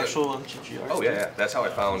does actual MTG art. Oh yeah, that's how I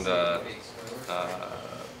found Gift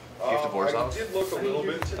of Borzov, did look a little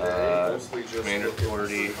bit mostly just Commander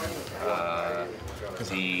Authority.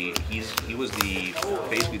 He was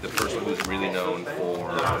basically the first one who's really known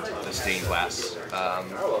for the stained glass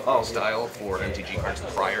style for MTG cards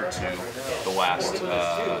prior to the last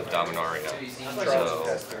Dominaria.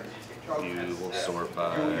 So you will sort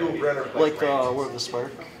by Like War of the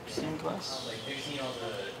Spark stained glass?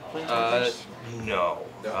 no.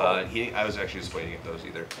 I was actually just waiting at those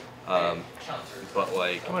either. But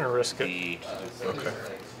like I'm gonna risk it. Okay.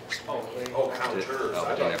 I didn't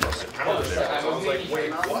have those. I was like,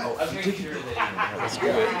 wait, what?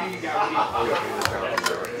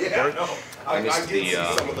 I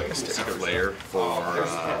missed the secret layer for.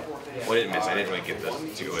 Well, I didn't miss. I didn't really get the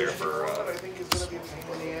secret layer for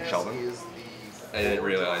Sheldon. I didn't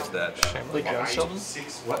realize that. Like Sheldon?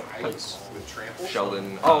 What?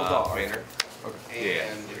 Sheldon Manor. Okay.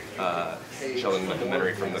 Yeah. Sheldon, the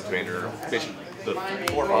memory from the Commander, basically the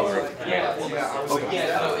father of Commander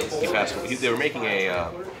format. He passed away. They were making a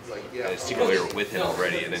secret layer with him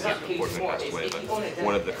already, and then he unfortunately passed away. But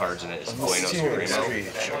one of the cards in it is Buenos Supremo,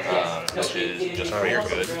 which is just very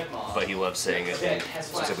good, but he loves saying it in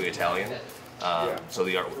specifically Italian. So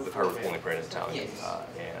the card was only printed in Italian,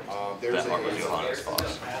 and that art was Johannes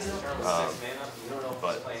Foss.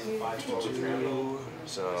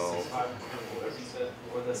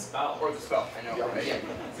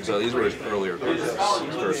 So these were his earlier cards, his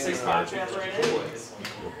first few cards.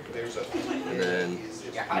 And then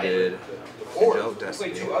he did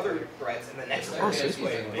Destiny. Two other threats in the next one. He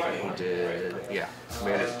did,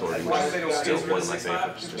 Commander Authority, which is still one of my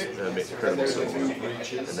favorites, just incredible symbol. And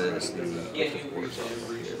then it's the Gift of Borzov.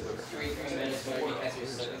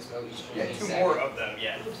 Yeah, two more of them.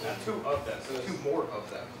 Yeah, two of them. Two more of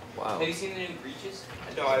them. Wow. Have you seen the new Breaches?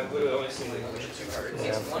 No, I've literally only seen like two cards.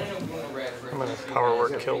 It's one in a blue and a red. I'm gonna power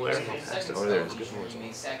word kill there. Oh, there it is.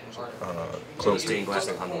 Close stained glass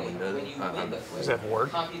on the window. Does that word?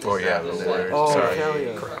 Oh yeah, the word. Oh, Sorry.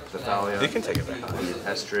 Thalia. The Thalia. You can take it back.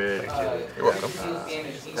 Estrid. You're welcome.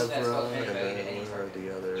 Evra, and then the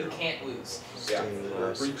other. You can't lose.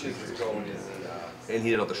 Breaches is going in the. And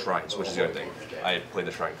he did all the shrines, which is the other thing. I played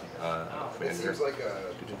the shrine commander. Seems like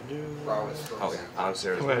a prowess. Oh yeah,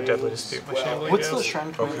 downstairs. I'm gonna deadly dispute my shambling What's the gas.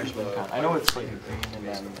 Shrine Commander's win count? I know it's like a green and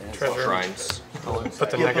then it's Treasure. Shrines. Put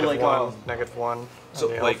the Yeah, but -1, like, -1. So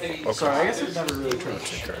on the like, elf. Sorry, I guess I've never really tried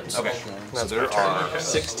to cards. okay. So That's there my turn, are okay.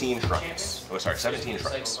 16 shrines. Oh, sorry, 17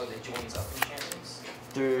 shrines.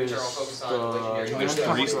 There's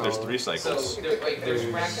There's three cycles.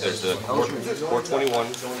 There's the 421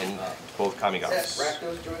 and both Kamigamis.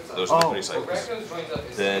 Those are the three cycles.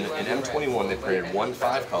 Then in M21 they printed one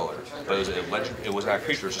 5-color, but it was not a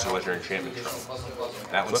creature, it was just a legendary enchantment drone.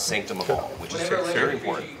 That one's Sanctum of All, which is very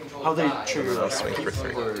important. how they trigger that Swing for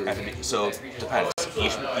 3. So depends.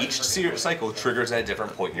 Each cycle triggers at a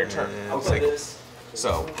different point in your turn.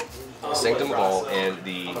 So Sanctum of All and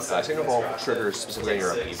the Sanctum of All triggers specifically on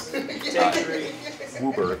your upkeep.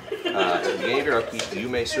 Woober, at the beginning of your upkeep, you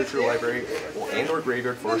may search your library and/or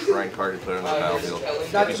graveyard for a shrine card and put it on the battlefield.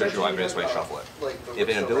 If you search your library, this way, shuffle it. If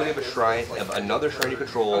an ability of another shrine you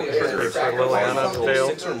control triggers, you control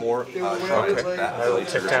 6 or more shrines, that ability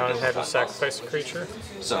Tick triggers. down and have to sacrifice a creature.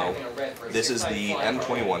 So, this is the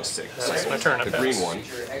M21 That's my turn, I the pass. green one.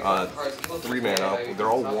 3 mana. They're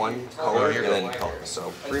all 1 color and then color.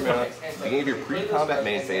 So 3 mana. Beginning of your pre-combat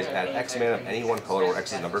main phase, add X mana of any 1 color or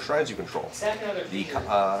X is the number of shrines you control. The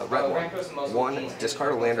red one. 1,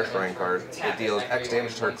 discard a land or shrine card. It deals X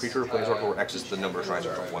damage to target creature or planeswalker where X is the number of shrines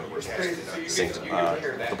you control. 1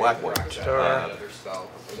 the black one.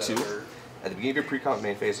 2. At the beginning of your pre-combat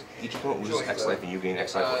main phase, each opponent loses X life and you gain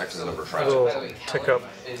X life where X is the number of shrines. We'll tick up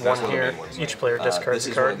That's 1 one of the here. main ones. Each player discards This a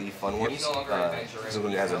is one of card. the fun ones. This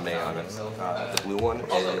one has a May on it. The blue one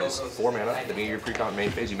is 4 mana. At the beginning of your pre-combat main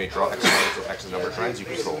phase, you may draw X cards or X is the number of shrines you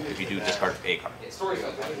control. If you do, discard a card.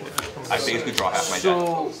 I basically draw half my deck.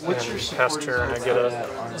 So, what's your And support past turn, I get a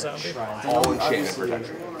zombie. All enchantment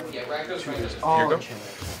protection. Oh, go.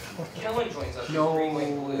 no.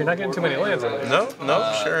 You're not getting too many lands in there.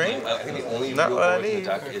 No, sure ain't. I think the only Not real what I way to need.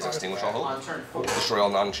 attack is Extinguish All Hope. Destroy all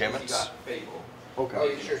non-enchantments.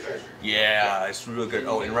 Okay. Yeah, it's really good.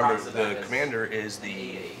 Oh, and remember, the commander is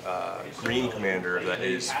the green commander that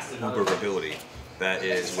is Uber ability. That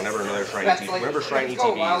is, whenever another shrine whenever shrine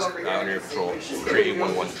ETBs under your control, create a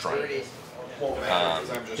 1/1 shrine.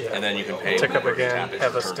 And then you can pay Tick up whatever you again, tap it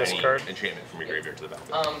have to us return any discard. enchantment from your graveyard to the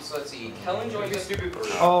battlefield. So let's see. Kellen joins us.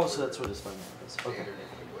 Oh, so that's what his fun is. Okay.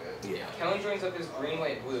 Yeah. Counter joins up as green,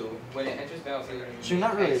 white, blue. When it enters battlefield, So you're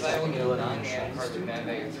not really exile attacking one your non-hand card with mana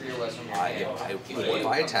value 3 or less from your hand. If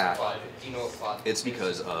I attack, Do you know what plot? it's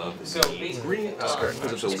because of So the basically, green,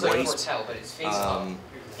 because of the white. but it's face up.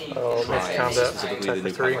 Oh, Shrine, make combat, specifically attack the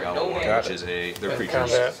for new 3. Karlov, which is they're creatures.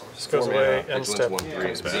 Combat, this goes 4 away, mana, end vigilance step, 1/3.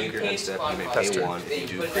 comes back. Beginning of your end step, you may pay 1. If you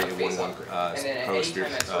do, create a 1/1 Karlov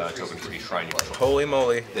Spirit token for each shrine you control. Holy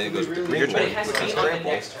moly. Then it goes with the green one, which is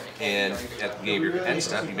trample. And at the beginning of your end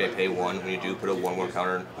step, you may pay 1. When you do, put a 1/1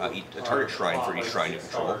 counter a target shrine for each shrine you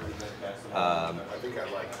control. I think I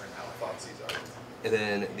like Thoughtseize art. And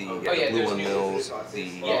then the blue one mills,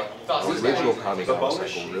 the original comic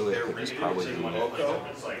cycle really I think is probably the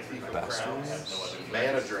best one.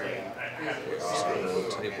 Mana Drain.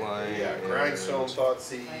 Type line. Yeah, Grindstone,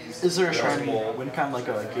 Thoughtseize. Is there a shrine win con like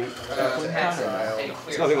a gate win con?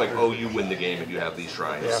 It's nothing like, oh, you win the game if you have these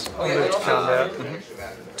shrines. Yeah, move to combat,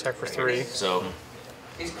 attack for 3. So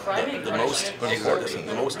the most important,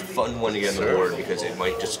 the most fun one to get on the board because it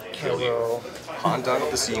might just kill you. On down with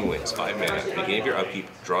the Seeing Winds, 5 mana. Beginning of your upkeep,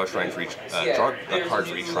 draw a shrine for each, draw a card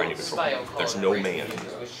for each shrine you control. There's no mana.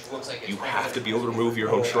 You have to be able to remove your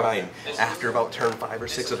own shrine after about turn 5 or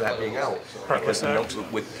 6 of that being out. Because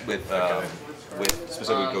with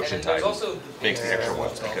specifically Goshen Tide makes the extra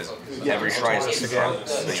ones because every shrine is Again,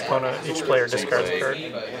 each player discards a card.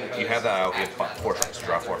 You have that out, you have 4 shrines. You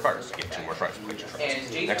draw 4 cards, you get 2 more shrines.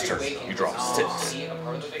 Next turn, you draw 6.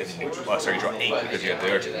 Sorry, you draw 8 because you have the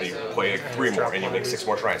other 2. Then you play like 3 more and you make 6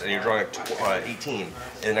 more shrines. And you're drawing 18.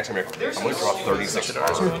 And the next time you're like, I'm going to draw 36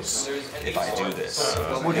 cards if I do this.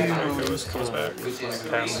 What do you lose? Some of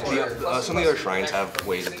the other shrines have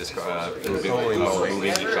ways of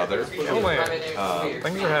moving each other.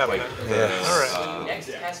 Things are happening. Alright. Next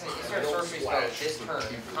casting is start sorcery spell this turn.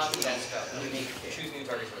 Copy that spell. You may choose new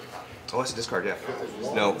targets for the copy. Oh, that's a discard, yeah.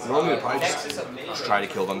 No, normally we'd probably just try to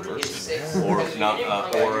kill them first, or not,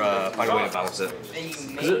 find a way to balance it.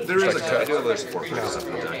 Because there is I do have other support for stuff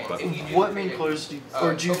in the deck, but What main colors do you,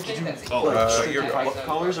 or did you straight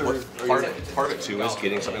colors or? part of it too is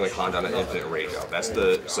getting something like Hound on an Infinite Rage out. That's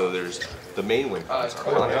there's the main win cards are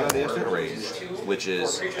Hound on an Infinite Rage, which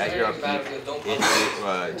is at your upkeep,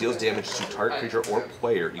 it deals damage to target creature or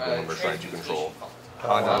player equal number of shrines you control.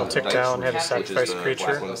 Tick down, have to sacrifice a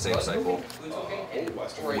creature. One the same cycle,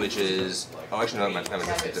 which is actually no, I'm not gonna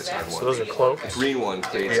get this card one. So those are cloaks. Green one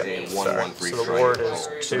creates a 1/1 free So the shrine. ward is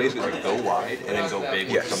So 2. basically, like, go wide and then go big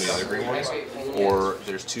with some of the other green ones, or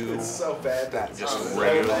there's 2 that just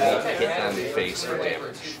regularly hit them in the face for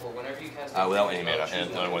damage without any mana, and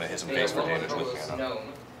another one that hits them face for damage with mana.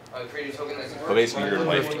 But basically, you're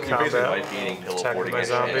basically life gaining pillow boarding my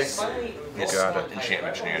zombie. it's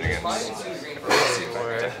enchantment shenanigans. Let's see if I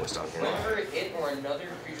can deck list on here.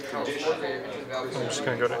 I'm just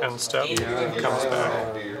going to go to end step, and comes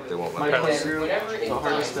back. They won't My let me. playgroup, the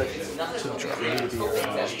hardest deck to create is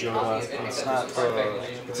Joda. And it's not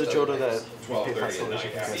it's a Joda that we pay constellation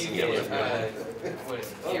because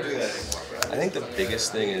I think the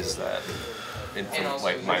biggest thing is that,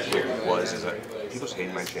 like my theory is that people just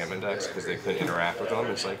hated my enchantment decks because they couldn't interact with them.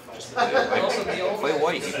 It's like, just play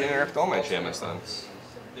white. You can interact with all my enchantments then.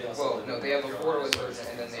 Well, no, they have a borderless version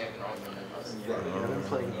and then they have an alternate. I've been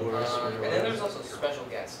playing Boris. And then there's also special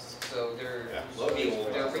guests. So they're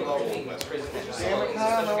removing prison special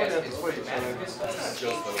guest is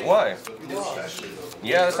Master. Why?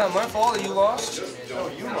 Yeah, that's not my fault that you lost.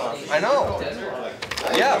 I know.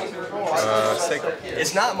 Yeah.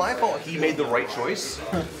 It's not my fault. He made the right choice.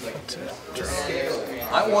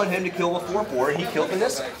 I wanted him to kill the 4/4 and he killed the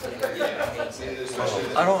Nissa.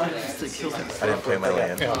 I don't have to kill him. I didn't play my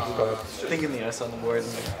land. Thinking the ice on the board,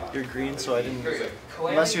 and you're green, so I didn't.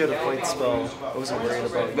 Unless you had a fight spell, I wasn't worried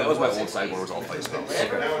about. That was my old sideboard, was all fight spells.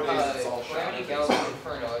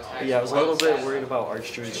 Yeah, I was a little bit worried about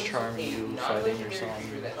Archdruid's Charm and you fighting your song.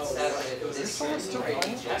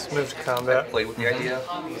 Let's move to combat. Played with the idea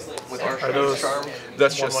with Are our those charm.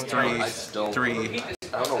 That's just three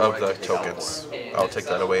of the tokens. I'll take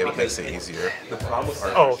that away. It makes it easier. The problem with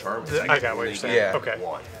our charm is I got what you're saying. Yeah. Okay,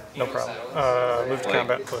 no problem. Move to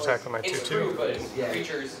combat to attack with my 2/2.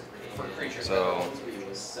 So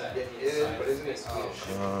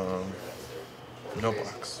No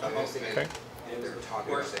blocks. Okay.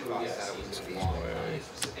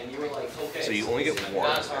 So you only get one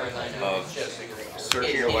of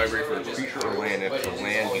searching your library for a creature or land. If it's a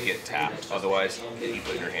land, you get tapped. Otherwise, you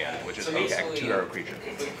put in your hand, which is okay. 2-hour creature.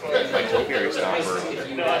 My Topiary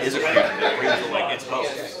Stomper is a creature that brings the it's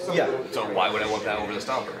both. Yeah. So why would I want that over the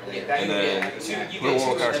Stomper? And then put a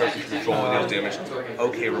one card search control deals damage.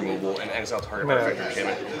 Okay, removal and exile target effective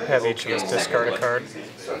enchantment. Have each of us discard a card.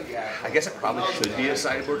 I guess it probably should be a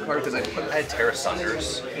sideboard card because I had Terra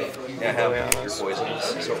Sunders and I have Pick Your Poisons,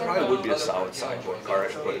 so it probably would be a solid sideboard card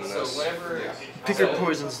I should put in this. Pick Your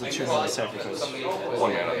Poison's the 2-mana sacrifice. 1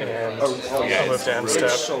 mana. And Yeah, I'll move to end step.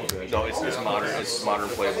 So good. No, it's modern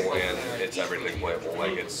playable and it's everything playable.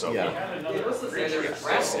 Like it's so good.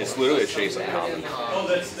 It's literally a chase of common.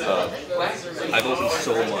 I've opened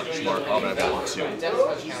so much Markov and I've gotten 2.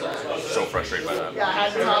 So frustrated by that.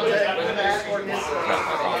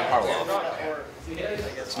 Karlov.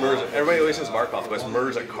 Smurs, everybody always says Markov, but it's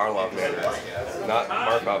Smurs at Karlov Manor. Not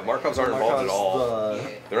Markov. Markovs aren't involved at all.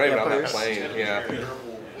 They're not even on that plane. Yeah. I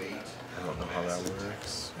don't know how that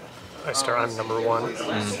works. I start on number 1.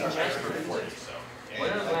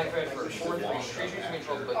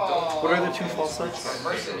 What are the 2 false sites?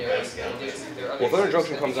 Well, Thunder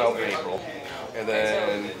Junction comes out in April, and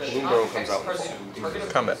then Bloomburrow comes out in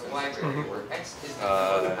Combat.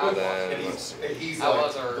 and then let's see.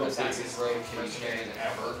 Outlaws are assassins, rogue, mercenaries, and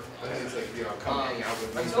ever. I'm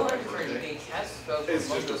still waiting for any cast spells with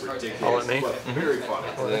most of those cards. All at me. And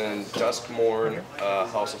then Duskmourn,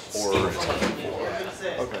 House of Horror is coming for.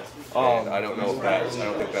 Okay. And I don't know if that's. I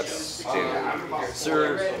don't think that's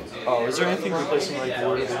standard. Is there anything replacing like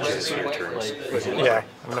Lord of the Rings? Yeah,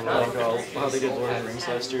 I'm number 1. How they did Lord of the Rings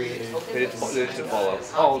last year? They did follow.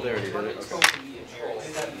 Oh, they already did it.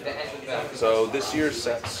 So this year's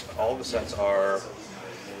sets, all the sets are.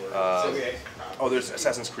 There's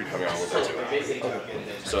Assassin's Creed coming out a little bit too.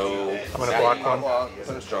 So I'm gonna block one.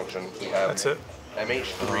 Thunder Junction. We have That's it.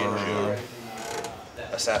 MH3 in June.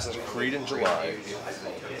 Assassin's Creed in July,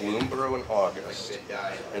 Bloomburrow in August,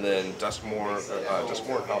 and then Duskmourn and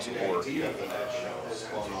House of Horror.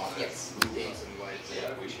 Yes.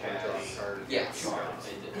 Yes.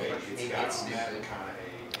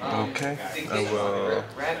 Okay. I will.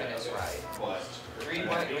 Ravenous Ride. 3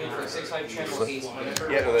 white for 6-5 trample haste.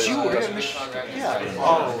 Yeah, no,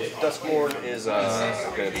 Duskmourn is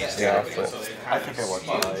gonna be Yeah, flip. I think I want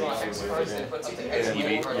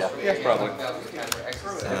Yeah, probably. And I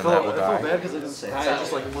that will felt die. bad because I didn't say hi. I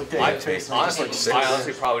just like looked at your face. And Honestly, I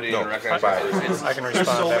honestly probably didn't recognize. I can There's so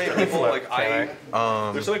respond many after we people flip. like Can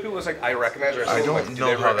there's so many people that's like I recognize her. I don't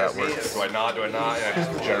know how that works. Do I not? Do I not? And I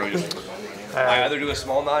just generally just. I either do a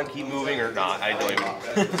small nod, keep moving, or not. I don't even.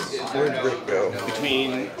 Where'd Rick go?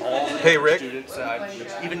 Between all Hey, Rick. students that I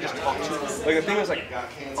even just talk to. Like the thing is, like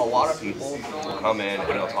a lot of people will come in and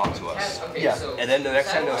they'll talk to us. Yeah. And then the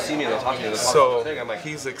next time they'll see me, they'll talk to me. They'll talk So about the thing. I'm like,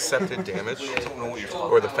 he's accepted damage, I don't know what you're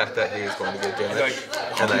talking or the fact that he is going to get damage,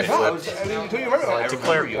 and I flipped. Do you remember? I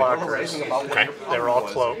declared remember you. I remember blockers. anything about what your They were all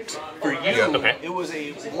problem was. cloaked. For you, it was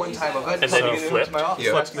a one-time event. And then you Coming flipped? into my office.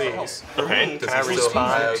 Yeah. That's my house. Okay. Does Can I he still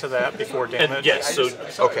respond have? to that before damage? And yes, so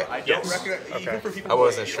Okay. I don't Yes. recognize, even for people I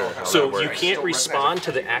wasn't sure how so that you works. can't respond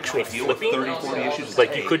to the actual deal with flipping. 30, 40 issues.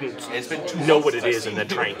 Like you couldn't It's been 2 know months what it since is I've and then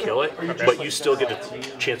seen try and kill it, but you still get a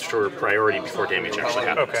chance for priority before damage actually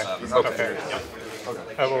happens. Okay.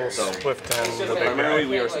 I will swift in the big Primarily, guy.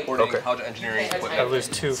 we are supporting Okay. college engineering I equipment. lose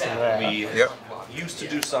 2 from that. We Yep. used to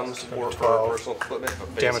do some support for 12. personal equipment,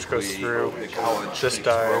 but Damage goes basically through. the college This keeps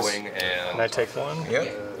dies. growing, And I and take 1.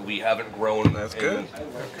 Yep. we haven't grown That's in good.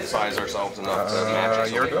 size ourselves enough to match it,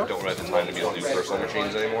 so your we go. don't have the time to be able to do personal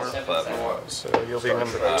machines anymore. But So you'll be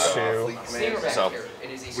number 2. so we don't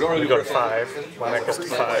really We do go to 5. When that goes to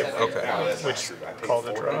 5. Okay. Which called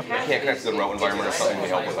a draw. can't connect to the remote environment or something. We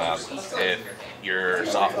help with that. If your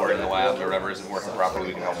software in the lab or whatever isn't working properly,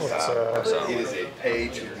 we can help with that. So. It is a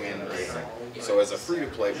pay-to-win game. So as a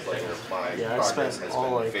free-to-play player, my Yeah, I progress spent has all,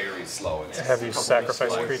 been like, very slow. Have you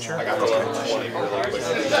sacrificed a creature? I got to level 20 really quickly.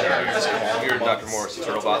 You're Dr. Morris'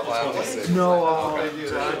 Turtlebot lab. No,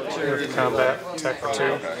 Combat, tech 2.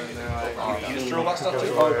 You use Turtlebot stuff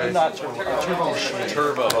too? not Turbo. Turbo Machine.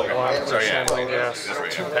 Turbo. Okay. Sorry, yeah. Shambling gas. That's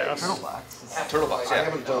right. Pass. Turtlebots,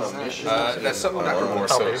 yeah. That's something Dr.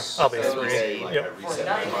 Morris does. I'll be 3. Yep.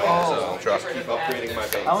 So, Drop. Keep upgrading my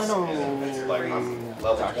base. I only know. Like I'm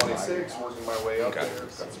level 26, working my way up Okay. there.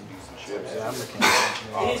 Got some decent ships. Yeah, I'm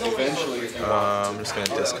looking. Eventually, if you I'm just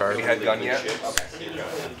gonna discard. we had gun yet?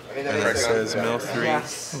 And it says mill 3.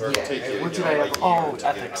 Yes. What did I have? Oh,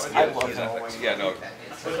 ethics. I love He's that. ethics. Yeah, no.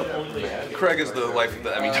 Craig is the life of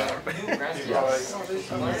the ME department.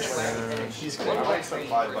 He's good.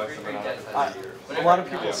 A lot of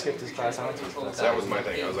people skipped his class. I don't think That was my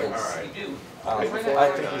thing. I was like, all right. I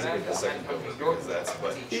think he's a good The second builder because that's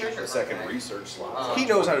but the second research slot. He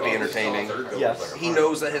knows how to be entertaining. Yes. He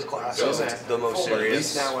knows that his class isn't the most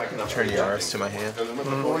serious. Now I can Turn yours to my hand.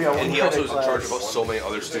 And he also is in charge of so many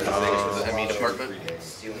other stupid things for the ME department.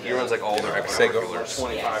 He runs like all their extracurriculars.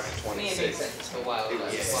 25 to 26.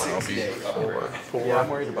 I'll be 4. Yeah, I'm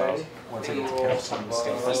worried about once I get to campus on the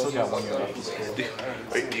stuff. I still got 1 year left of school.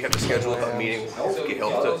 Wait, do you have to schedule a meeting with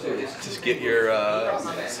Gail to get your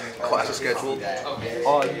classes scheduled?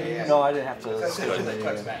 Oh, no, I didn't have to schedule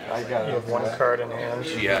anything. I got You have 1 card in hand.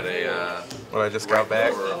 She had a When I just got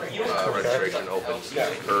back, registration open.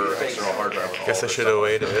 Her external hard drive. guess I should have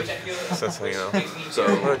waited. Since, you know, So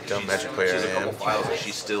what a dumb Magic player she's a I couple am. files that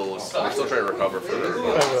we're still trying to recover for her. I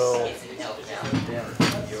will.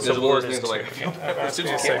 So The one ward of is things like,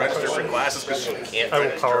 students can't register for classes because she can't I will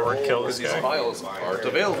register power word kill this because these guy. files aren't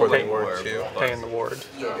available For the anymore. ward too. Pay in the ward.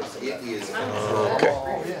 Okay.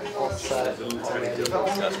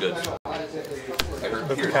 That's good.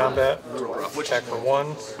 Move to combat. Which Attack for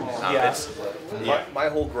 1. it's my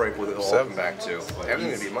whole gripe with it all come back to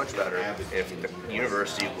everything would be much better if the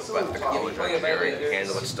university would let the college of engineering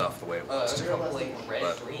handle its stuff the way it wants to.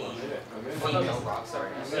 But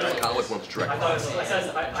the college wants direct.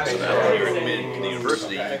 So that when you're admitted to the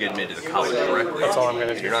university, you get admitted to the college directly. That's all I'm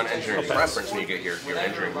gonna do. You're not an engineering preference when you get your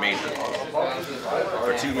engineering major.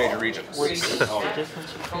 Or 2 major regions.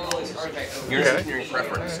 You're an engineering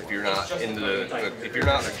preference if you're not in if you're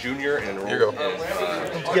not a junior and enrolled in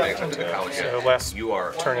the college So yet. last You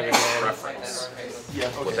are turn of the game. preference.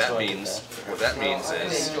 What that means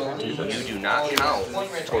is you do not count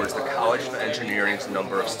towards the College of Engineering's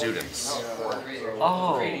number of students.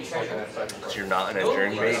 Oh. Because you're not an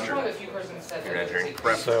engineering major. You're an engineering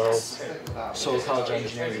preference. So college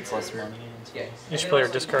engineering gets less money. Each player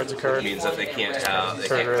discards a It card. means that they can't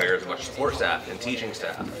hire as much support staff and teaching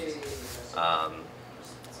staff.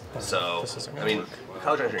 So, I mean,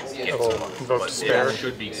 college engineering gets will some, invoke but despair. it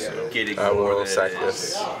should be getting I more will than sack it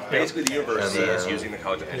this. is. Basically, the university And then is using the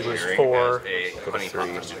College of you lose Engineering 4, as a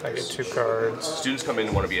honeypot for I get students. 2 cards. Students come in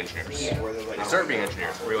and want to be engineers. They start being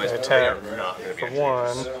engineers, realize I they attack are not going to be for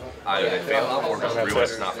engineers. 1. Either they fail or just That's realize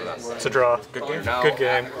it. it's not for them. It's a draw. You're now Good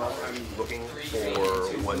game. looking for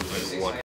 1v1